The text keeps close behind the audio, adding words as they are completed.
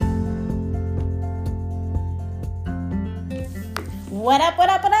What up, what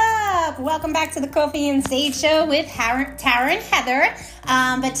up, what up? Welcome back to the Coffee and Sage Show with Tara and Heather.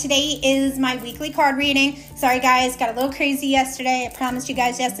 But today is my weekly card reading. Sorry guys, got a little crazy yesterday. I promised you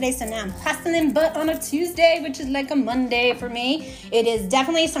guys yesterday, so now I'm hustling but on a Tuesday, which is like a Monday for me. It is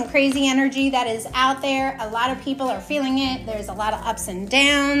definitely some crazy energy that is out there. A lot of people are feeling it. There's a lot of ups and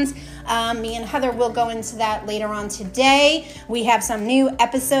downs. Me and Heather will go into that later on today. We have some new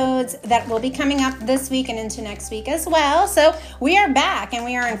episodes that will be coming up this week and into next week as well. So we are back and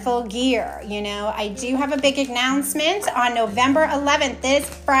we are in full gear. You know, I do have a big announcement on November 11th, this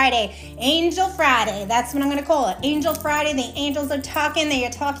Friday, Angel Friday. That's what I'm going to call it. Angel Friday. The angels are talking. They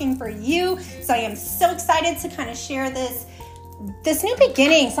are talking for you. So I am so excited to kind of share this new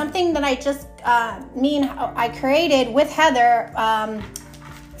beginning, something that I just, I created with Heather,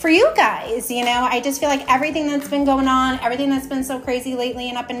 for you guys. You know, I just feel like everything that's been going on, everything that's been so crazy lately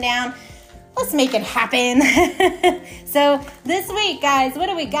and up and down, let's make it happen. So this week, guys, what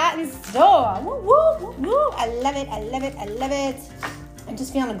do we got in store? Woo, woo, woo, woo. I love it. I love it. I love it. I'm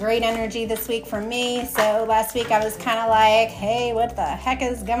just feeling a great energy this week for me. So last week I was kind of like, hey, what the heck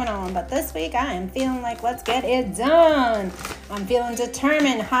is going on? But this week I am feeling like, let's get it done. I'm feeling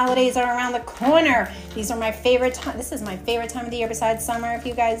determined. Holidays are around the corner. These are my favorite time. This is my favorite time of the year besides summer, if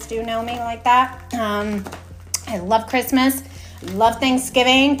you guys do know me like that. I love Christmas. Love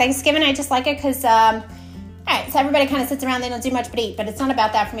Thanksgiving. Thanksgiving, I just like it because, all right, so everybody kind of sits around, they don't do much but eat, but it's not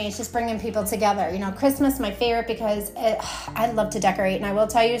about that for me. It's just bringing people together. You know, Christmas, my favorite because I love to decorate. And I will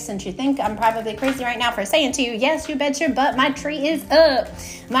tell you, since you think I'm probably crazy right now for saying to you, yes, you bet your butt, my tree is up.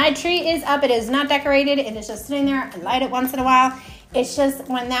 My tree is up. It is not decorated. It is just sitting there. I light it once in a while. It's just,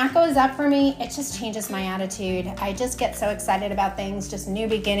 when that goes up for me, it just changes my attitude. I just get so excited about things, just new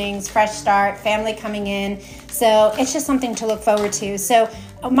beginnings, fresh start, family coming in. So it's just something to look forward to. So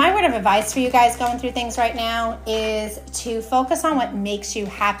my word of advice for you guys going through things right now is to focus on what makes you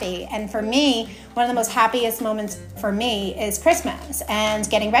happy. And for me, one of the most happiest moments for me is Christmas and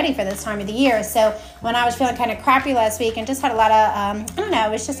getting ready for this time of the year. So when I was feeling kind of crappy last week and just had a lot of, I don't know,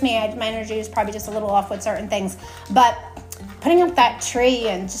 it was just me. My energy was probably just a little off with certain things. But putting up that tree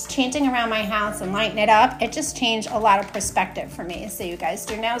and just chanting around my house and lighting it up, it just changed a lot of perspective for me. So you guys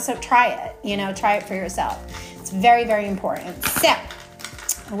do know. So try it, try it for yourself. It's very, very important. So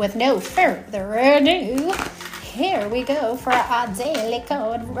with no further ado, here we go for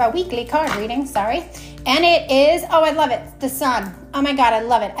our weekly card reading, And it is, I love it, the sun. Oh my God, I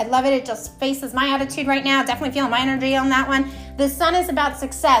love it. I love it. It just faces my attitude right now. Definitely feeling my energy on that one. The sun is about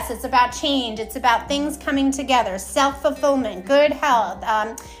success. It's about change. It's about things coming together, self-fulfillment, good health,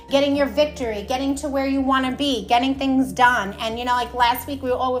 getting your victory, getting to where you want to be, getting things done. And, like last week,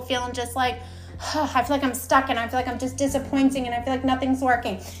 we all were feeling just like, I feel like I'm stuck and I feel like I'm just disappointing and I feel like nothing's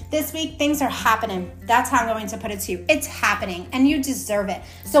working. This week, things are happening. That's how I'm going to put it to you. It's happening and you deserve it.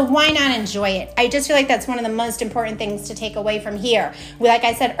 So why not enjoy it? I just feel like that's one of the most important things to take away from here. Like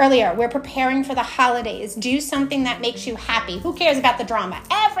I said earlier, we're preparing for the holidays. Do something that makes you happy. Who cares about the drama?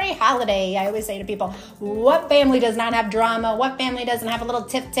 Every holiday, I always say to people, what family does not have drama? What family doesn't have a little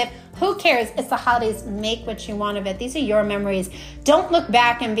tip? Who cares? It's the holidays. Make what you want of it. These are your memories. Don't look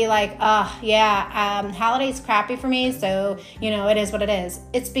back and be like, holidays crappy for me, so, it is what it is.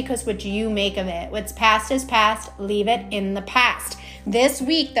 It's because what you make of it. What's past is past. Leave it in the past. This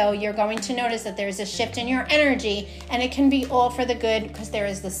week, though, you're going to notice that there's a shift in your energy, and it can be all for the good because there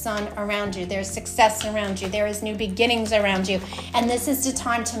is the sun around you. There's success around you. There is new beginnings around you, and this is the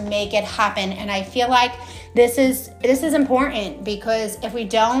time to make it happen. And I feel like this is important because if we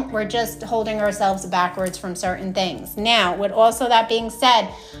don't, we're just holding ourselves backwards from certain things. Now, with also that being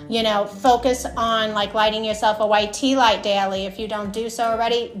said, focus on like lighting yourself a white tea light daily. If you don't do so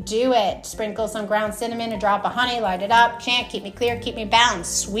already, do it. Sprinkle some ground cinnamon, a drop of honey, light it up, chant, keep me clear, keep me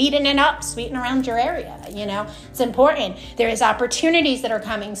balanced, sweeten it up, sweeten around your area. It's important. There is opportunities that are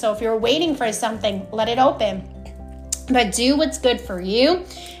coming. So if you're waiting for something, let it open. But do what's good for you.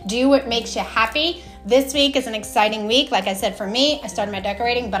 Do what makes you happy. This week is an exciting week. Like I said, for me, I started my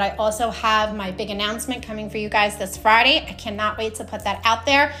decorating, but I also have my big announcement coming for you guys this Friday. I cannot wait to put that out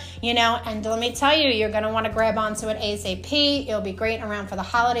there, and let me tell you, you're going to want to grab onto it ASAP. It'll be great around for the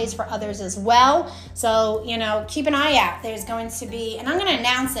holidays for others as well. So, keep an eye out. There's going to be, and I'm going to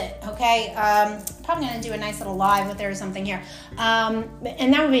announce it, okay? probably going to do a nice little live with her or something here.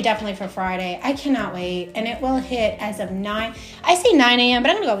 And that would be definitely for Friday. I cannot wait. And it will hit as of 9. I say 9 a.m., but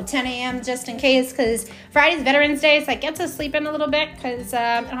I'm going to go with 10 a.m. just in case, because Friday's Veterans Day, so I get to sleep in a little bit because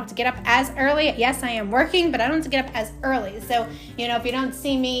I don't have to get up as early. Yes, I am working, but I don't have to get up as early. So, if you don't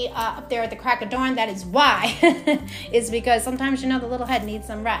see me up there at the crack of dawn, that is why. It's because sometimes, the little head needs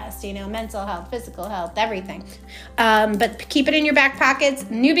some rest, mental health, physical health, everything. But keep it in your back pockets.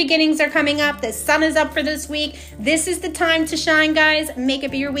 New beginnings are coming up. The sun is up for this week. This is the time to shine, guys. Make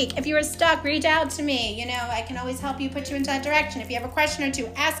it be your week. If you are stuck, reach out to me. I can always help you, put you into that direction. If you have a question or two,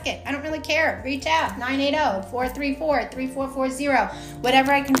 ask it. I don't really care. Reach out. 980-434-3440.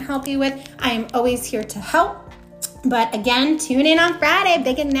 Whatever I can help you with, I am always here to help. But again, tune in on Friday.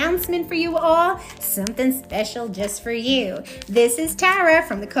 Big announcement for you all. Something special just for you. This is Tara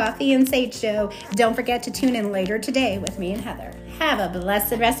from the Coffee and Sage Show. Don't forget to tune in later today with me and Heather. Have a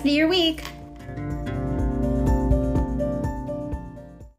blessed rest of your week.